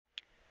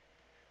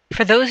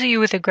For those of you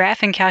with a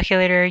graphing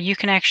calculator, you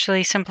can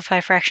actually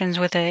simplify fractions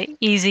with an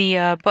easy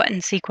button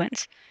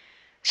sequence.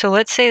 So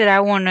let's say that I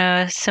want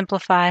to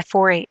simplify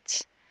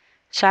 4/8.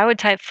 So I would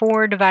type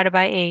 4 divided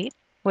by 8,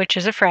 which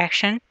is a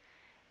fraction,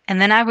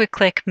 and then I would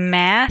click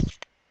Math,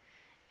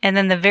 and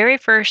then the very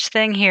first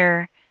thing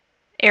here,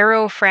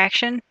 arrow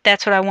fraction,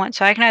 that's what I want.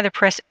 So I can either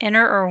press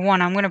Enter or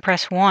 1. I'm going to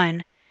press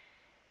 1,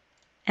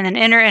 and then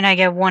Enter, and I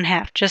get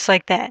 1/2, just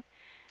like that.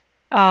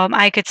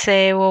 I could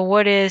say, well,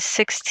 what is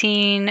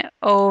 16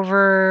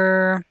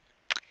 over,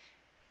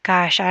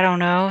 gosh, I don't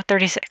know,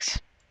 36.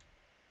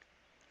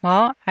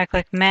 Well, I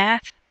click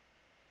Math,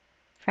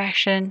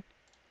 fraction,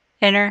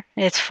 Enter,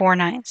 it's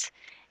 4/9.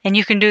 And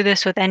you can do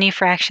this with any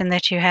fraction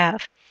that you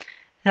have.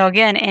 Now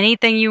again,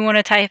 anything you want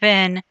to type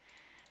in,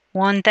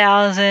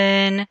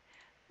 1000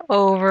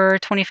 over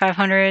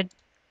 2500.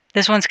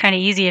 This one's kind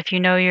of easy if you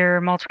know your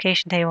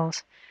multiplication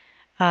tables.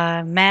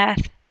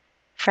 Math,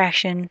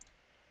 fraction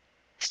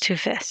is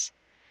 2/5.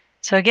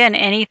 So again,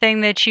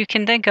 anything that you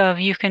can think of,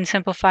 you can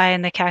simplify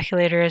in the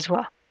calculator as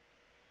well.